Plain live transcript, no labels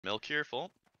Milk here,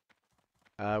 full.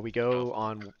 We go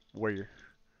on warrior.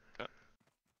 Okay.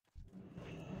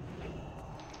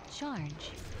 Charge.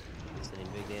 Sending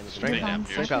big damage. Strength. Big damn,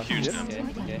 huge, Strength. huge Yep. damn.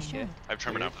 Okay. I have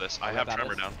tremor down for this. I Rep have out of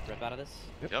tremor this. down. Rep out of this.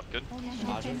 Yep, good.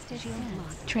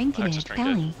 Trinketed.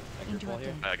 Pally.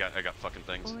 I got fucking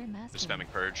things. Just spamming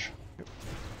purge.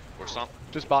 Or stomp.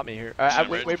 Just bot me here.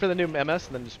 Wait for the new MS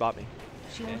and then just bot me.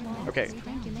 Okay.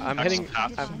 I'm hitting.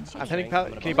 I'm hitting.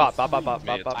 Can you bot? Bot. I have Or bot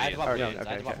no, balloons,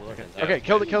 I have bot balloons. Okay.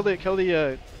 Kill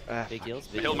the. Big heals.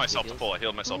 I healed myself to full. I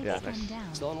healed myself Yeah, full. nice.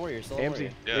 Still on warrior. Still on AMZ.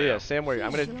 warrior. Yeah. Sam warrior.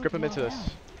 I'm gonna grip him into this.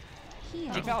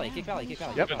 Kick Pally. Kick Pally. Kick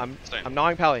Pally. Yep. Staying. I'm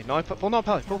gnawing Pally. Full gnaw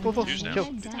Pally. Full. Use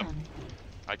Kill.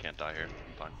 I can't die here.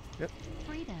 I'm fine. Yep.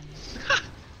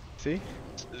 See?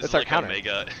 This That's is our like counter.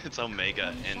 Omega. It's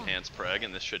Omega enhanced Preg,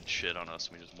 and this should shit on us.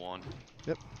 We just won.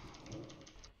 Yep.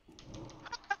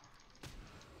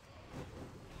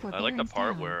 I like the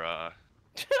part where I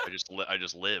just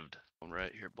lived.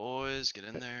 Right here, boys. Get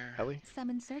in there. Ellie.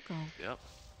 Summon circle. Yep.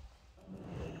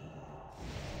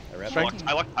 I rep. Strength.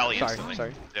 I locked Pally Sorry. instantly.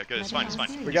 Sorry. Yeah, good. It's fine. It's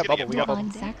fine. We got bubble. We got bubble.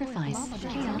 On sacrifice.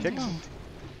 Kicks.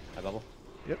 I bubble.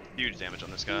 Huge damage on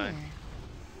this guy.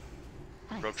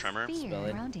 Broke tremor. Spell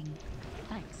it.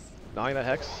 Gnawing that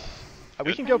hex.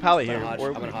 We can go Pally here. I'm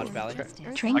gonna hodge Pally.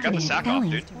 I got the sack off,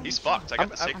 dude. He's fucked. I got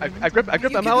the sack. I grip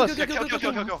MLS. Yeah,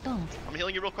 go. I'm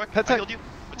healing you real quick. Pet I tech. healed you.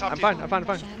 The top I'm two. fine.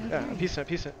 Yeah, I'm piecing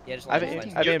it. Yeah, just I have line, AMZ.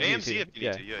 just I have You have AMZ. AMZ if you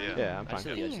need to. Yeah. Yeah, I'm I just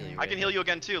fine. heal you, I can heal you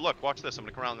again too. Look, watch this. I'm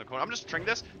gonna come around the corner. I'm just string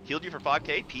this. Healed you for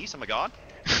 5k. Peace. Oh my god.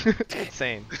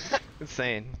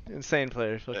 Insane. Insane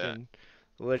player. Fucking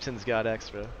Lichten's got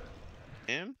extra.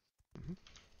 Him?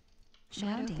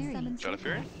 Shadow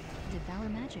Fury? Devour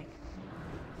magic.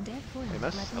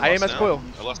 AMS. I AMS coil.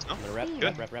 I lost no. I'm gonna rep.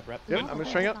 Good. Rep. Yep, I'm gonna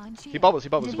string up. He bubbles. He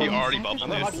already bubbled, I'm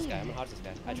gonna hodge dude. this guy. I'm gonna hodge this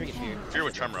guy. I trinket fear. Fear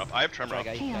with tremor up. I have tremor up.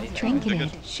 Sorry, guy. Trinketed.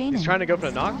 He's trying to go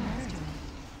for the knock.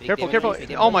 Big Careful. damage on you, big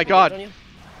damage Oh on my you, big god. damage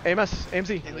on you. AMS.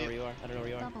 AMZ. I don't know where you are. I don't know where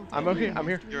you are. I'm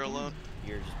here. You're alone.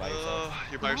 You're just by yourself.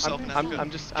 You're by yourself now. I'm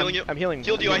just. Healing you. I'm healing.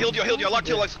 Healed you. I healed you. I locked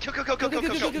you.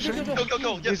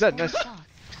 Go. He's dead. Nice.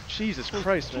 Jesus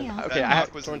Christ, man. Okay, That I knock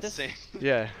have. was insane.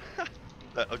 Yeah.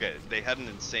 Okay, they had an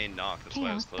insane knock. That's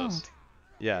why I was close.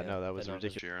 Yeah. No, that was that knock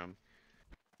was ridiculous.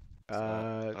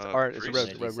 Jerem. It's art. It's a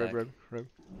priest. rogue.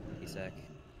 He's sack.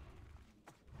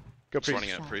 Go Just running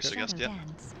priest. at priest, I guess. Yeah.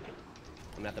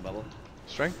 I'm at the bubble.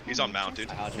 Strength. He's on mount, dude.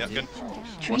 I hodge Yeah, him, good.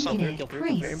 Trinketed.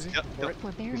 Priest. AMZ. Yep.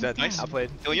 He's dead. Nice.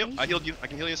 Outplayed. Heal you. I healed you. I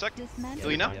can heal you in a sec.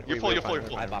 Heal you now. Yeah, You're full. You're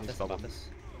full. I bop this. I bop this.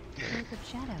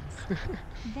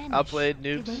 Outplayed,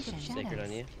 noobs. Sacred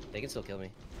on you. They can still kill me.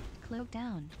 Cloak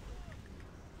down.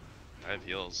 I have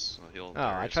heals. I'll heal. Oh,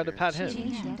 I tried to pat him.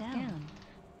 Chain down.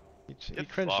 He Get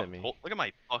cringed fucked. at me. Look at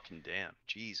my fucking damn.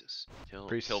 Jesus. Kill.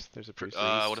 Priest. Kill. There's a priest.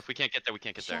 What if we can't get there? We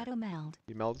can't get there. Shadow meld.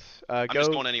 He melds. I'm Go.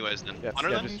 just going anyways then. Yeah, Hunter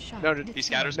yeah, then? just- no, He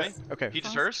scatters me. Okay. He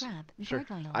just hers? Sure.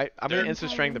 Gargoyle. I'm There. gonna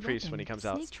instant strang the priest when he comes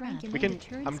out. Snake We can.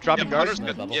 trap. I'm dropping Yep, guard. Hunter's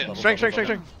good. Bubble, Yeah. bubble.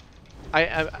 Strang.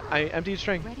 I emptied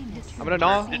string. I'm gonna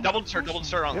gnaw. Double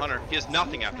stir on Yep. Hunter. He has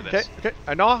nothing after Okay. this.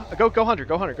 I gnaw. Go Hunter.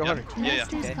 Yeah. Hunter. Yeah.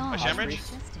 Okay. I shamrage.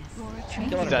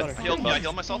 Kill Dead. Hunter. I healed myself. I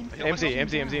healed myself.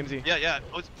 AMZ. Yeah.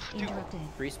 Oh, it's, dude.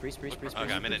 Priest.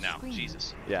 Okay, I'm in it now.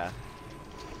 Jesus. Yeah.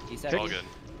 He's It's sack. all good.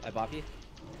 I bop you.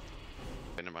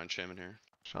 Okay, never mind. Shaman here.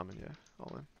 Shaman. Yeah.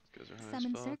 All in. Guys are high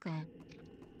Summon as fuck. circle.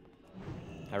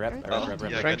 I rep.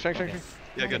 Yeah, Strang. Okay.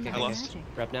 Yeah, good. I lost.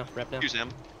 Rep now. Use him.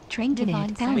 Trinketed.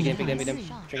 Big Pally.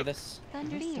 damage. Trigger this.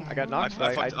 I got knocked.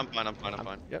 I'm fine. I'm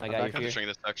fine. Yep. I I'm got back. you. I'm Fear. string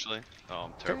this actually. Oh,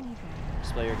 I'm terrible.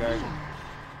 Display your guard.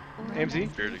 AMZ.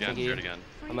 Feared again. Thank you. Feared again.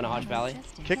 I'm gonna hodge Valley.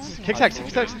 Kicks hex.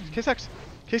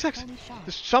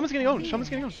 The shaman's getting owned.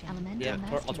 Yeah.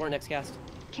 I'll torn next cast.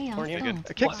 Torn here.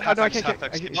 Good. Kicks. Half No, I X, can't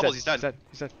half kick. X. Bubbles, he's dead.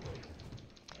 He's dead.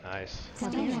 Nice.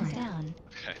 Down.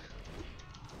 Okay.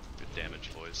 Good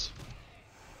damage, boys.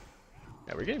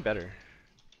 Yeah, we're getting better.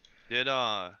 Did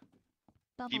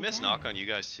he missed knock on you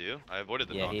guys too? I avoided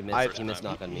the Yeah, knock. he the missed. first He missed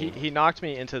time. knock on me. He knocked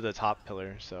me into the top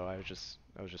pillar, so I was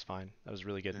just fine. That was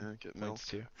really good Yeah, get points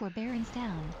too. Forbearance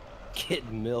down.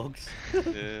 Get milked. Yeah,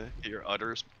 get your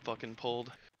udders fucking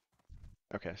pulled.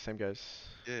 Okay, same guys.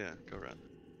 Yeah, go red.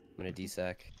 I'm gonna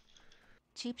D-sack.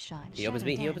 Cheap shot. He opens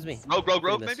me. He opens me.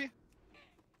 Rogue, miss. maybe?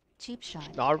 Cheap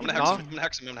shot. Nah, I'm gonna hex him. I'm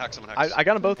gonna hex him. I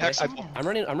got them both. Hex. I'm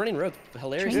running rogue.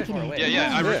 Hilariously far away. Yeah.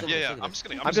 Yeah. I'm just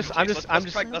gonna. I'm just- I'm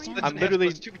literally-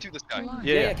 Let's 2v2 this guy.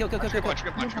 Yeah. Kill. Punch.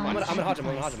 I'm gonna hodge him.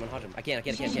 I can't.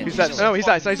 He's dead. No, he's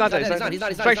not. He's not dead. He's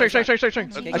not. Strength. Okay,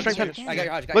 I strength. I got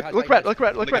your hodge. Look red.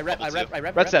 I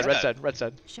rep. Red's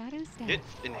dead. Shadow step. Hit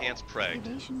enhanced Preg.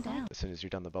 Activation down. As soon as you're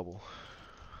done the bubble,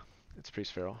 it's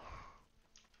priest feral.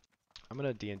 I'm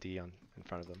gonna D&D in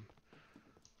front of them.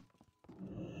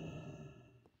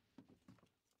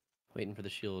 Waiting for the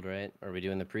shield, right? Are we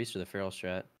doing the priest or the feral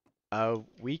strat?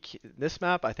 This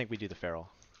map, I think we do the feral,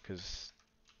 because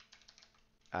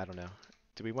I don't know.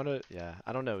 Do we want to? Yeah,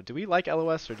 I don't know. Do we like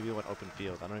LOS or do we want open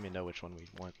field? I don't even know which one we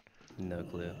want. No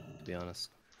clue, to be honest.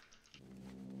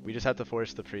 We just have to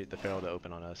force the feral to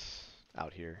open on us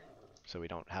out here, so we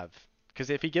don't have. Because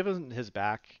if he gives his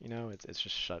back, you know, it's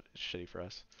just shitty for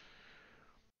us.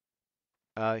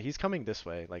 He's coming this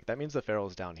way. Like that means the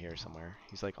feral's down here somewhere.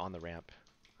 He's like on the ramp.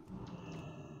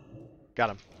 Got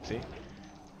him. See?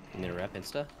 You need a rep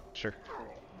insta? Sure.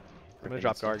 I'm gonna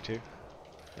drop guard too.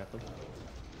 Rep him.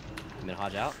 You need a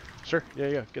hodge out? Sure.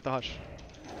 Yeah. Get the hodge.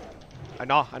 I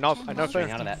know.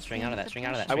 String out of that. String out of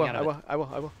that. I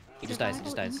will. He just dies. He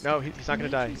just dies. No, he's not gonna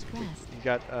die. He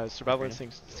got survival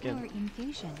instinct skin.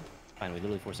 Fine. We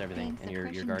literally force everything, and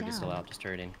your guard is still out, just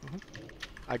turreting.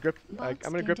 I'm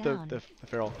gonna grip the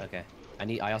feral. Okay.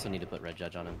 I also need to put red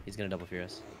judge on him. He's gonna double fear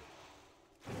us.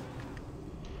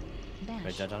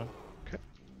 Red judge on him. Okay.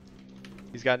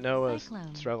 He's got no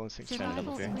survival instinct. Trying to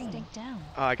double fear.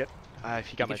 Oh,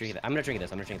 he got my. I'm gonna drink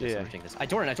this. I'm gonna drink this. I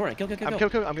torrent.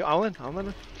 Kill. I'm all in.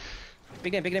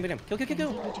 Big name. Kill.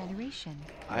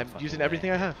 I'm using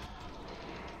everything I have.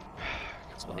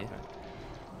 Sweaty.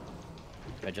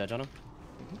 Red judge on him.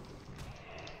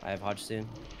 I have hodge soon.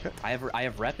 Okay. I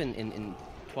have rep in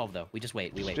 12 though. We just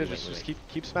wait. We wait. Just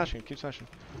keep smashing.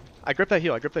 I grip that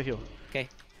heal. Okay.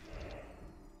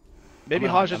 Maybe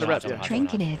hodge is a rep. Yeah.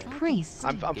 Trinketed priest.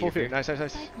 I'm full fear. Nice.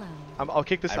 I'll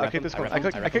kick this. I'll kick this clone.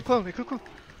 I kick clone.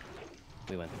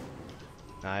 We win.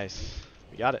 Nice.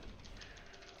 We got it.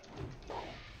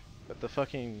 But the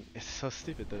fucking it's so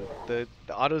stupid. The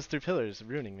autos through pillars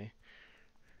ruining me.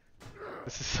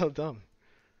 This is so dumb.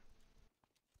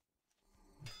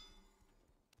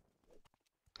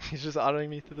 He's just autoing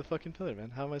me through the fucking pillar,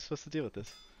 man. How am I supposed to deal with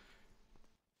this?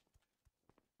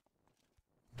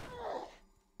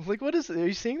 Like, what is it? Are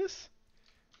you seeing this?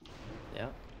 Yeah.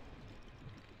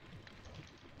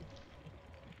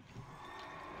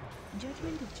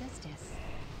 Judgment of justice.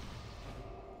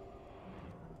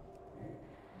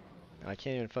 I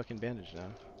can't even fucking bandage now.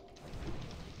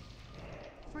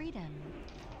 Freedom.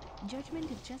 Judgment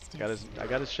of justice. I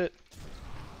got his shit.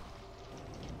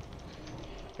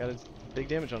 Got his big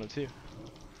damage on it too.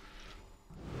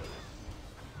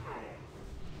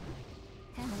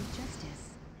 Hammer of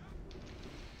justice.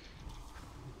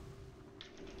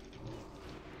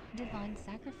 Divine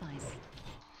sacrifice.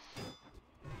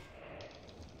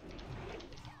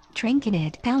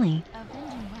 Trinketed Pally.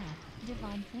 Avenging wrath.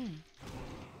 Divine plea.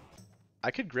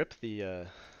 I could grip the. Do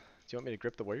you want me to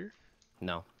grip the warrior?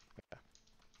 No. Okay.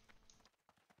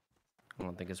 I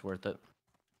don't think it's worth it.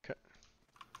 Okay.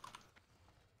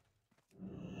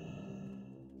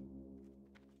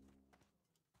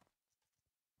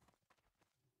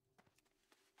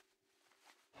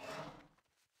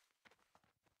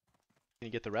 Can you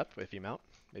get the rep if you mount?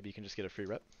 Maybe you can just get a free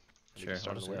rep. Sure.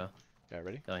 I'll just go. Yeah,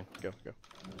 ready? Going. Go.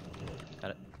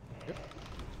 Got it. Yep.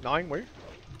 Gnawing, where?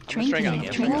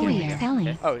 Trinketed warrior.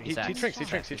 Pally. Oh, he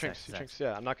trinks.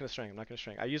 Yeah, I'm not gonna string.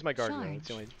 I use my guard. It's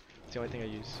the only thing I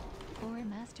use. Aura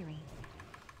mastery.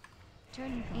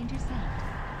 Turn intercept.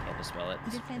 I'll dispel it.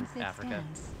 Defensive Africa.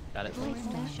 stance. Got it.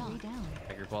 Down.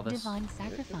 I group all this. Divine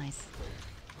sacrifice.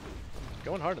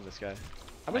 Going hard on this guy.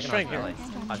 I'm gonna string here.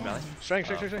 Hodge Valley. String.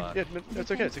 Oh, fuck. Yeah,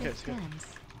 it's okay.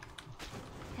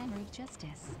 Hammer of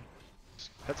justice.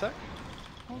 Head sack?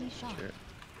 Holy shot. Sure.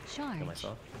 Charge. Kill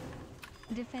myself.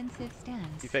 Defensive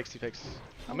stance. He fakes.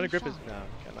 I'm gonna grip his. No,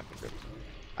 okay, I'm not gonna grip.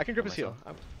 I can grip his heel.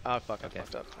 Oh fuck! Okay. I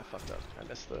fucked up. I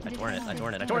missed the. I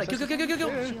torn it. Kill.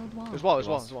 Yeah. Shield wall. There's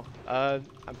wall.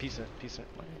 I'm piecing.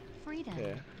 Freedom.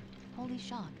 Yeah. Holy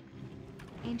shock.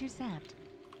 Intercept.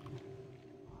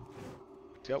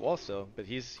 He's got wall still, but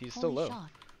he's still Holy low.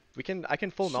 shock. I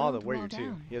can full gnaw the Shield warrior wall too.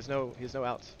 down. He has no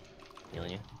outs.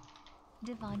 Healing you.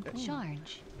 Divine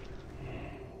charge.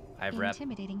 I have rep.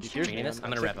 Intimidating You fear charge. me? This?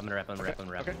 I'm gonna rep.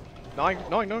 Okay.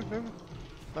 Gnawing. No.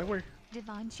 Warrior.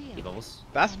 Divine He shield. bubbles.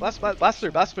 Blast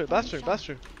through.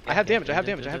 I have damage.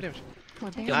 Barbarian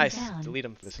Nice. down. Delete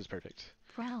him. This is perfect.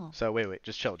 Prowl. So wait.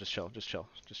 Just chill.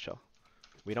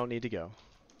 We don't need to go.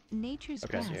 Nature's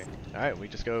Okay. rest. Alright, we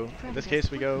just go. In this Predator case,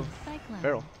 we go Cyclone.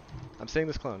 feral. I'm saying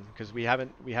this clone because we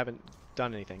haven't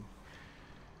done anything.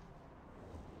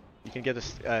 You can get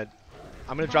this. I'm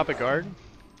gonna drop a guard.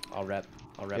 I'll rep.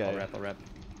 Yeah. Yep.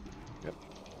 You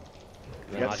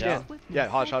Then got hodge scan. out. Yeah,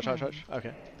 hodge. Cyclone.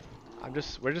 Okay.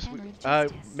 We're just. Hammer of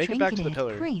justice. Make it back to the Trinketed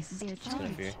pillar. priest. gonna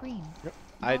Charge. fear. Scream. Yep.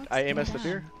 I aim us the Down.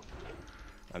 fear.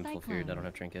 I'm full feared. I don't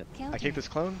have trinket. I kick this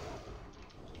clone.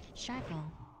 Shackle.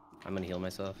 I'm gonna heal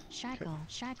myself. Shackle.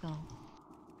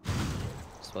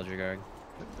 Spell guard.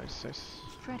 Nice, nice.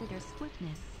 Predator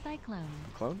swiftness. Cyclone.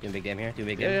 Clone? Doing big damn here. Doing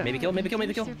big Yeah, damn. yeah. Maybe kill. Maybe kill.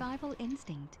 Maybe kill. Survival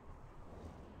instinct.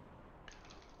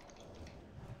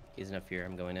 He's enough fear.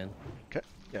 I'm going in. Okay.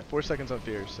 Yeah, 4 seconds on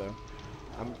fear, so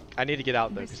I need to get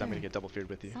out though because I'm gonna get double feared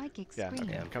with you. Psychic Yeah, scream.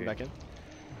 okay. Yeah, I'm Come feared. back in.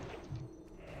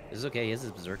 This is okay. He has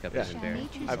his berserk up. Yeah. He's in bear.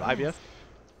 I have IBF.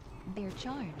 Bear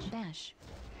charge. Dash.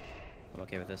 I'm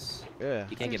okay with this. Yeah.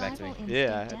 He can't get back to me. Survival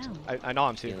Yeah, instinct down. I know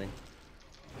I'm too. Healing.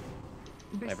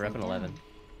 Bristle we're up in 11.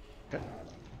 down.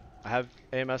 I have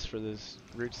AMS for this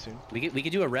route soon. We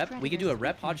could do a rep. We could do a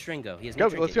rep. Hodge string go. He has Go,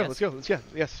 no let's trinket, go, yes? let's go,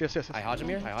 let's go. Yes. I hodge him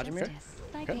here. I hodge him here. Justice.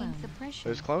 Cyclone suppression.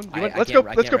 There's clone. I- Let's I go,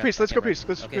 can't let's go rep, priest, I let's go can't priest, rep.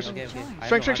 let's Okay, priest. okay. I have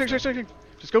Strength, no strength, hodge strength, though. strength.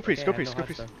 Just go priest, Okay, go I have priest, no go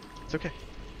hodge priest. though. It's okay.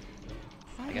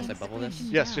 I guess I bubble this.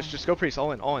 Suppression Yes, down. just go priest.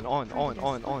 All in. All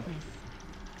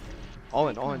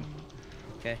in.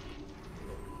 Okay. I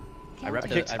Counter. rep I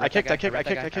the. kicked, I I rep kicked, that I guy, kicked, I I rep that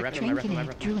kicked, guy, I I rep kicked. him, I rep him, I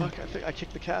rep him. Fuck, I think I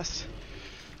kicked the cast.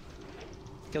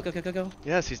 Go.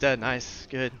 Yes, he's dead. Nice,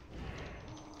 good.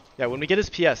 Yeah, when we get his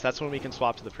PS, that's when we can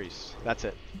swap to the priest. That's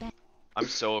it. I'm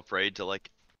so afraid to like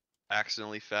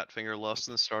accidentally fat finger Lust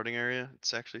in the starting area.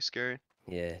 It's actually scary.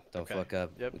 Yeah, don't Okay. fuck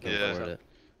up. Yep. We can Yeah. afford it.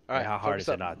 All right, How hard focus is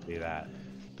it up. not to do that?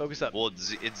 Focus up. Well,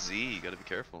 it's Z. You gotta be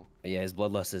careful. But yeah, his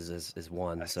bloodlust is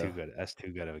one. That's So too good. That's too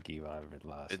good of a give on for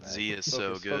last. It's Z is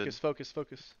so Focus, good.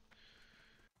 focus.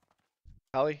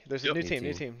 Holly, there's a Yep. new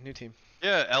New team.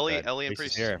 Yeah, Ellie Good. and Priest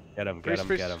Priest. is here. Get him. Priest,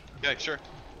 Get him. Yeah, sure.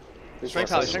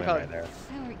 Strength Holly, strength Holly. Right there.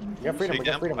 Power got freedom. Take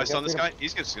down. I stun this guy.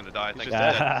 He's just gonna die. I think.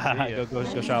 just dead. Go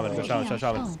shaman. Go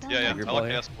shaman. Yeah. Group I like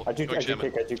player. the S. I do kick.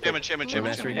 Shaman. MZ.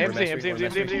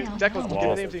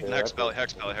 Deckles. Hex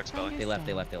belly. they left.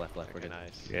 We're good.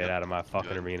 Nice. Get out of my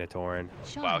fucking Good. arena, Torin.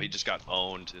 Wow, he just got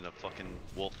owned in a fucking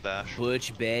wolf bash.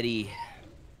 Butch Betty.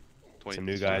 Some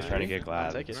new guys trying to get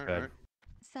glad. take it. It's good.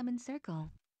 Summon circle.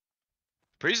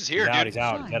 Priest is here, He's dude.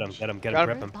 out. Get him. Got him.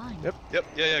 Grip him. Bind. Yep.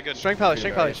 Yeah, good. Strength Holly.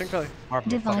 Harp him,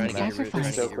 Divine fucking man.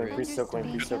 sacrifice. Priest so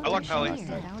clean. I like Pally.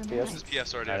 Yes. His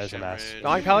PS already. That has is a Shaman mess. Rage.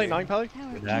 Gnawing Pally.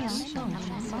 Next.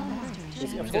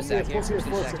 Who's Zach here?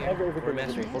 We're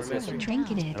master.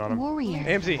 Trinketed on him. warrior.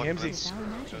 AMZ.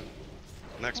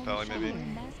 Next Pally, maybe.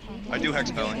 I do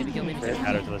Hex Pally. Maybe kill me.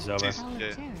 Add her to the Zoma.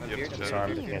 Yeah. You have to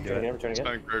Sorry, can't do it.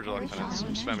 Spamming Purge like penance.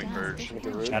 I'm spamming Purge.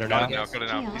 Add her Got now. it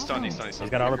now. He's done. He's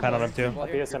got armor pen on him too.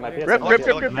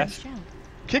 Rip. Mess.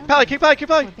 Kick Pally. Kill.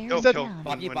 He's dead.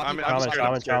 I'm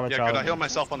scared. Shaman. Yeah, good. I heal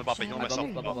myself on the bop. I heal myself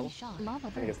on the bop.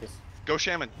 Go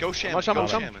Shaman. I'm on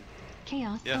Shaman.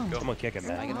 Chaos Yeah, bolt. go. Someone kick him,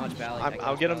 I can man. hodge Pally.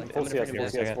 I'll get him. I'm gonna bring him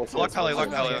back. Lock Pally.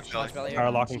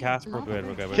 Power lock and cast. We're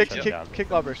good. We're shut down. Kick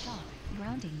lobbers.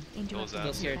 Grounding. Still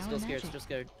Still scared.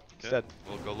 He's dead.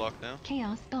 We'll go lock now.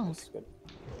 Chaos bolt.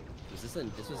 This was the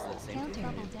same Counter. team.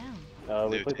 Double down.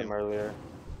 We played them earlier.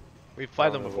 We've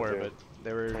played them Oh, before, okay. but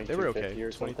they were 2250 okay.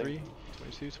 or something. 23,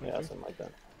 22, Yeah, 23. something like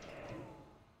that.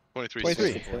 23.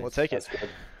 23. We'll take it. That's good.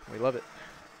 We love it.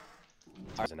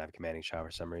 Doesn't have commanding shot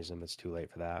for some reason. It's too late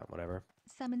for that. Whatever.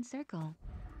 Summon circle.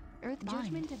 Earth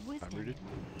judgment of wisdom. Rooted.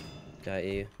 Got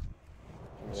you.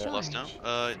 Yeah. Lust now.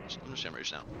 I'm gonna Sham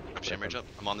Rage now. I'm Sham Rage up.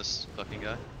 I'm on this fucking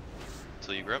guy.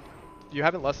 Until you grip. You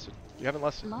haven't lusted. Lava I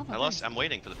lust. burst. I'm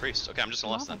waiting for the priest. Okay, I'm just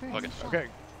gonna lust then. Lava Okay. burst.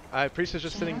 Okay. Priest is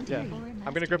just sitting. Yeah.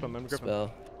 I'm gonna grip him.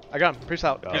 Spell. I got him. Priest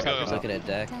out. Go. Priest out. Go. Priest out. Looking at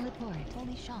deck. Teleport.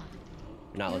 Holy shot.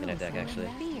 Not looking at deck actually.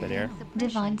 Been here.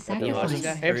 Divine Can you hodge this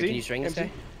guy? sacrifice. Or AMZ? can you string this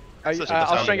guy?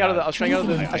 I'll string out of the. I string. I'll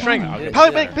get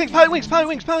Pally this wings.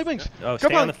 guy. Pally wings. Oh, Come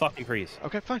stay on on. the fucking crease.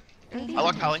 Okay, fine. I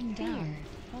lock Pally.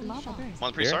 Lava burst. I'm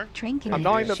on the priest, Here? sorry. Trinket. I'm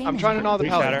gnawing the. I'm trying to gnaw the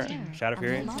Please Pally. shatter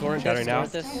Fury. Torrent Shattering now.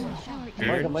 this.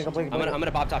 Here. Blink him. I'm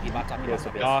gonna bop top you.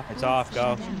 It's off.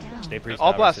 Go. Stay priest.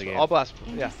 All now, rest blast. of the game. All blast.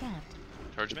 Yeah.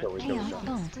 Charge me. Chaos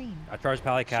bolt. I charge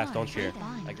Pally cast. Don't shear.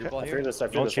 I group all I here. fear this. I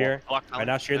fear Don't this. shear. Lock Right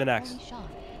now, shear the next.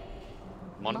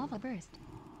 I'm on him. Lava burst.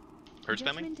 Purge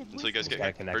spamming until you guys get Gotta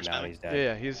hit. connect Purge now. spamming. He's Yeah.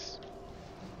 dead. He's.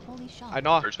 Holy shot. I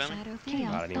gnaw. Purge spamming. Shadow God, I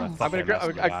chaos need my bolt. I'm gonna grip.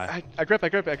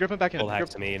 I grip him back in. Full hex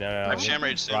to me. No. I have Sham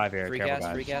Rage soon. Drive here. Free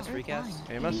Careful, cast. guys.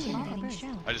 AMS.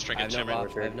 I just I drink have it. no Sham bop.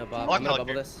 Rage. I have no bop. Lock I'm gonna Pally.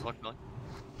 bubble this. Lock Pally.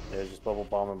 Yeah, just bubble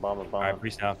bomb. Alright,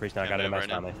 priest now. I got Yeah, an MS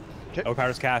right on me. Okay. Oh,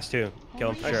 powder's cast too. Kill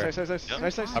him for sure.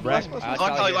 Nice. A breath. Blast.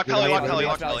 Lock Pally. Lock Pally.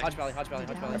 Hodge Pally.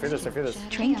 I fear this.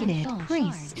 Trinketed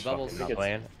priest. He bubbles. Not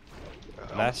playing.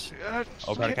 Mess. Uh,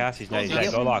 Oh, powder cast. He's dead.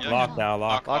 Yeah. Go lock. Yeah. Lock now.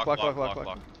 Lock. Lock.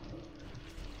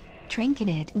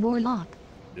 Trinketed warlock.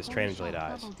 This train usually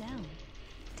dies. Double down.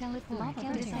 Teleport.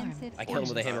 Defensive. I kill him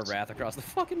with a hammer of wrath across the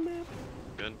fucking map.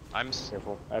 Good. I'm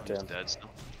Careful. I have to end. dead still.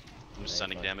 I'm just Nice,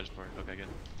 sending fine. damage for it. Okay, good.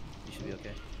 You should be okay.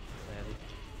 I have you.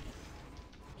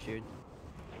 Cheered.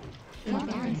 Lava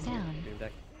burst down. Bring him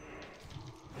back.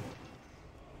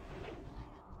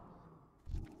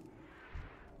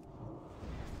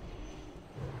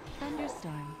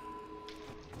 Hailstorm.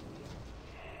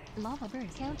 Lava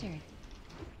burst countered.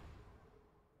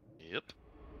 Yep.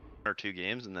 Or 2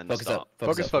 games and then Focus stop. up.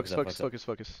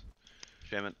 Focus.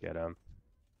 Shaman. Get him.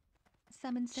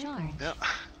 Summon charge. Yeah.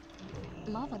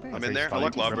 Lava burst. I'm in there. I Fine.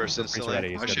 lock lava Rip- burst rip- instantly.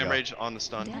 ready. I Good to sham go. rage on the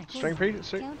stun. Strength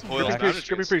priest. Foil Gripping priest.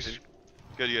 Gripping priest.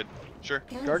 Good. Sure.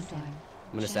 Guard.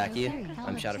 I'm gonna sack you.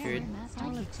 I'm Shadow Fury.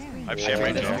 I've Yeah, sham yeah,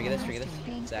 rage. yeah. Trigger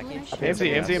this. Sack you.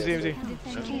 AMZ.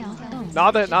 Chaos.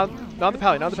 Not the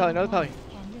pally.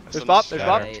 There's bop. There's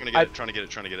bop. Trying to get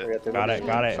it. We got two Got minutes. it.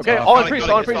 Got it. Okay, It's all off. in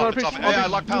priest. Hey, I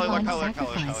lock pally.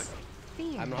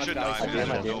 I'm not Should gonna die. DM,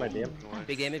 my DM, my DM.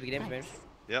 Big damage.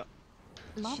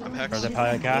 I'm hex. Where's the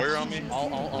pally cast? Warrior on me. All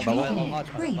Bubble. I'm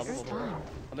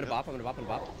gonna bop.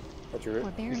 What's your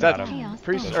root? He's Got dead. him.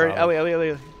 Priest No or problem.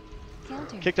 Ellie.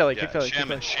 Kicked Ellie.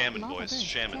 Yeah, shaman boys.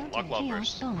 Shaman. Lock lava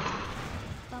burst. Bubble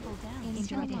down.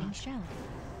 Interrupting shout.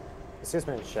 This is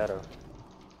in shadow.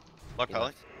 Lock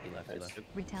pally. He left.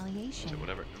 Retaliation. So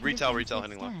whatever. Retail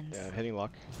hitting lock. Yeah, I'm hitting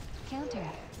lock. Counter.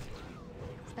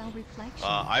 Spell reflection.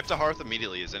 I have to hearth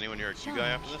immediately. Is anyone your Q guy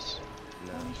after this?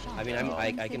 No. I mean,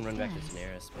 I can run back to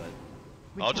Daenerys,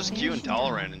 but I'll just Q and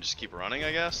Tolerant and just keep running,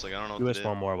 I guess. Like I don't know Do what us to do.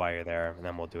 one more while you're there, and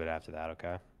then we'll do it after that.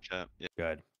 Okay. Okay. Yeah.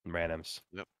 Good. Randoms.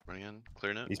 Yep. Running in.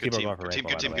 Clear note. These Good people team. are going for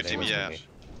Good team. rank, by the way. Yeah. They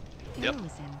Yep.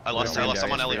 Heroism. I lost.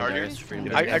 I'm on Ellie hard here.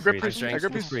 I grip priest.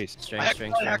 Priest. strength.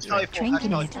 Trinketed. Pally.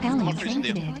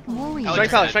 Trinketed. Warrior.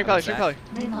 Strength pally.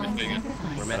 Divine Big.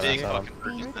 sacrifice. We're Big messing fucking Big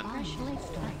purchase then. Ash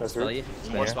Lightstorm. That's Spell root.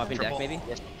 you. More swapping deck maybe.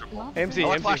 Lava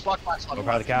AMZ. burst. Go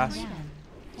for the cast.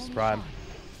 Down. Prime.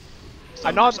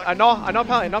 I know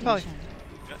pally.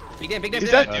 Big damn. He's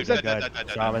dead. Good.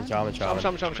 Shaman.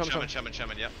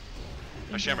 Shaman. Yep.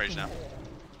 I sham rage now.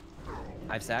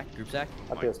 I've sack. Group sack.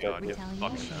 Oh I my feel scared. god, you fucking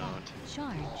Retaliation. don't.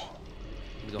 Charge.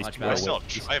 We go These Hutch people I are battle.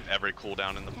 still I have every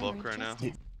cooldown in the book right now.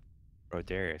 Bro,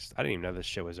 Darius, I didn't even know this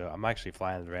shit was. I'm actually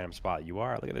flying to the random spot. You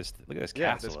are. Look at this. Look at this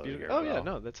Yeah, castle that's over beautiful. here. Oh yeah,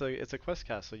 bro. no, it's a quest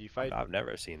castle. You fight. I've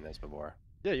never seen this before.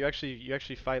 Yeah, you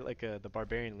actually fight like the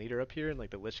barbarian leader up here, and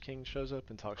like the Lich King shows up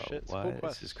and talks Bro, shit. It's a what? cool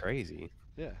quest. This is crazy.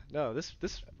 Yeah, no, this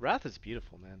Wrath is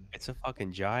beautiful, man. It's a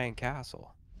fucking giant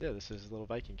castle. Yeah, this is a little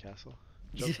Viking castle.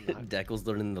 Joking not. Deckel's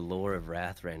learning the lore of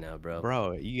Wrath right now, bro.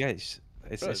 Bro, you guys,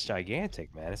 it's Bro.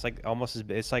 gigantic, man. It's like almost as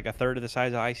it's like a third of the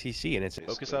size of ICC, and it's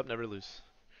Focus up, never lose.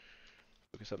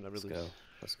 Focus up, never Let's lose.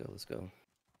 go. Let's go.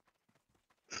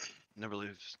 Never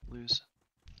lose.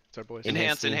 It's our boys.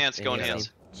 Enhance, go Enhance.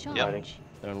 enhance. Charge.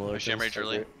 They're on I lower sham rage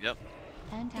early. Yep.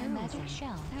 Anti-magic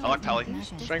shell. I like pally.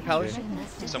 Strength pally.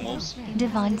 Some wolves.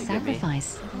 Divine Look at me.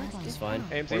 sacrifice. It's fine.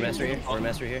 AMZ. War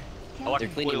master here. I like They're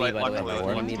cleaning me, by the way. They're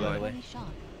cleaning me, by the way.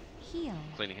 Heal.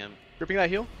 Cleaning him. Gripping that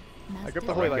heal. I grip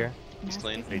the holy right light. here. He's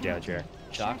clean. Big damage here.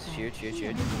 Shocks. Shoot.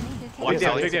 Like Big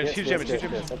pally. damage, huge damage. I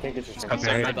think it's just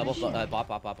Okay. My bubble.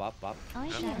 Bop.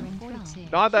 Eye-shattering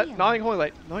fortitude. Not that. Heal. Nodding holy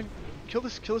light. Nodding. Kill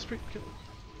this. Kill.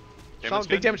 Shaman's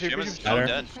Big good. damage, big Shaman's damage.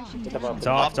 dead. It's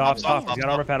off. He's got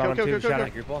armor pad on him Go, too. go, go, Shout go.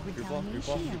 out. Group ball.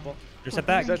 Intercept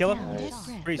that. Kill him.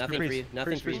 Different. Priest. Nothing free. Nothing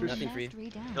Priest, free. priest, Nothing free.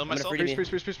 Kill I'm gonna myself. free me.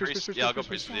 Priest. Yeah, I'll go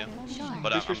priest with you.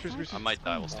 But I might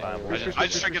die. We'll see. Priest, I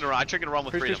just triggered to run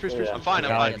with freedom. Priest. I'm fine.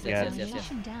 Got I'm it. fine. Yes.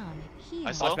 Down. Heal.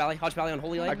 I saw. Hotch Valley on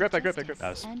Holy I Light. grip. That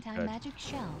was Anti-magic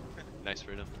shell. Nice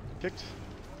freedom. Kicked.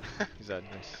 He's dead.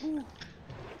 Nice.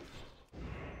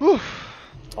 Whew.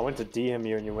 I went to DM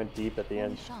you and you went deep at the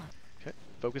end. Shot.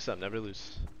 Focus up, never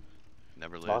lose.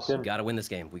 Never lose. Lock in. We gotta win this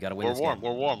game. We gotta win We're this warm. game.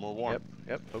 We're warm.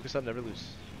 Yep. Focus up, never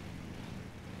lose.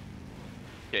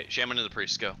 Okay, Shaman to the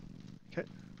priest. Go.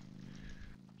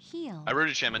 Heal. I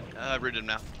rooted Shaman. I rooted him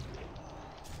now.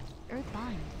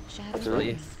 Earthbind. That's Shadow.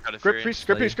 right. Got a Grip fury.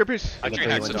 priest. I trigger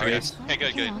hex. Okay,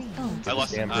 good. Chaos bolt. I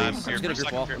lost. Damn I'm priest. here I'm for just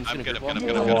a gonna second. group I'm good. wall. I'm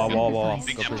good. Wall.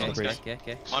 Big Go damage. priest, priest.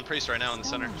 Okay. I'm on priest right now in the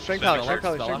center. Strength Spell pally. alert.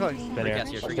 Strength pally. Been here.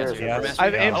 Free Yes. cast here. I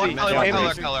have Yeah.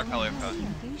 AMZ. Color.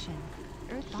 Infusion.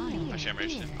 Earthbind. I sham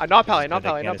rage him. I not pally. They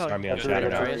can't disarm me on That's Shatter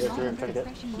right. now. That's right. Trying to get.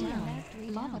 Refreshing down.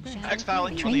 Lava burst. Hex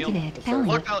pally. On the heal. Trinketed. Pally.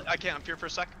 Lock pally. I can't. I'm fear for a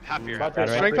sec. Half fear. Strength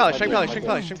Strength pally.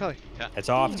 Strength pally. It's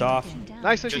off.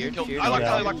 Nice. Just Nice. kill. Cheers. I lock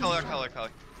Yeah. pally.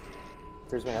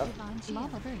 Here's me out.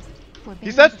 Lava burst.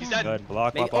 He's dead. He's dead. Good.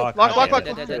 Block. Lock. Block.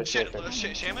 Dead.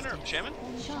 Shaman. Shaman.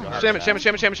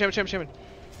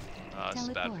 This is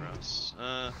bad for us.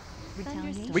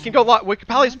 Retaliation. We can go lot.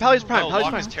 Pally's prime. Oh, Pally's lock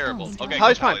prime. is terrible. Okay,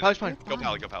 Pally's go prime. Pally's prime. Go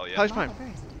pally. Yeah. Pally's prime.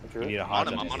 You need a On hot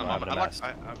him. I'm on him. I lock.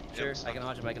 Sure. I can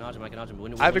hodge him.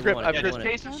 I have a grip. I have a grip.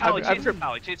 Chase I have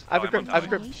a grip. I have a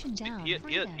grip. Retaliation down.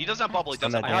 He doesn't have bubble. He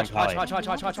Stun doesn't that have damn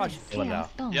bubble. Pally. Hodge. Kill him now.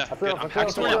 Yeah, I feel- good. I'm I feel-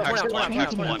 hexed I one. feel-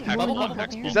 Hex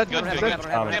one. He's dead.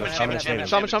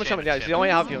 Shaman. Yeah, he's the only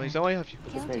half heal. Fix me.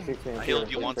 I heal if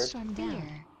you Clear, want. clear.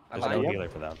 There's no healer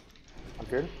for them. I'm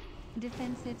cured.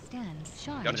 Defensive stance.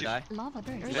 Shard. Got you. Die. Lava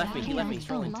burst. He left me, he left me,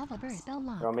 trolling. Lava burst. Spell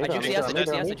lock. Throw me, I throw do me, CS, throw I me, do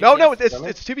throw CS, me. I do No, no, CS.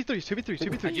 it's 2v3,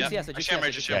 2v3. Yeah, GCS, I I do sham CS.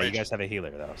 rage, I sham Yeah, you rage. guys have a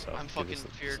healer though, so I'm give fucking us-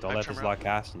 feared. don't I let turn this around. lock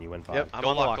cast and you win 5. Yep, I'm Go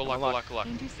on the lock, lock. go I'm lock, on go lock. lock, go lock.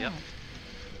 Intercept. Yep.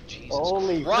 Jesus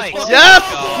Holy Christ. fuck. Yes!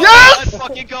 Oh, Yes! Let's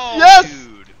fucking go, Yes!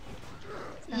 dude.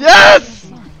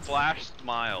 Yes! Flash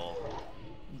smile.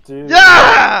 Dude.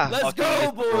 Yeah! Let's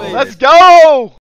go, boys! Let's go!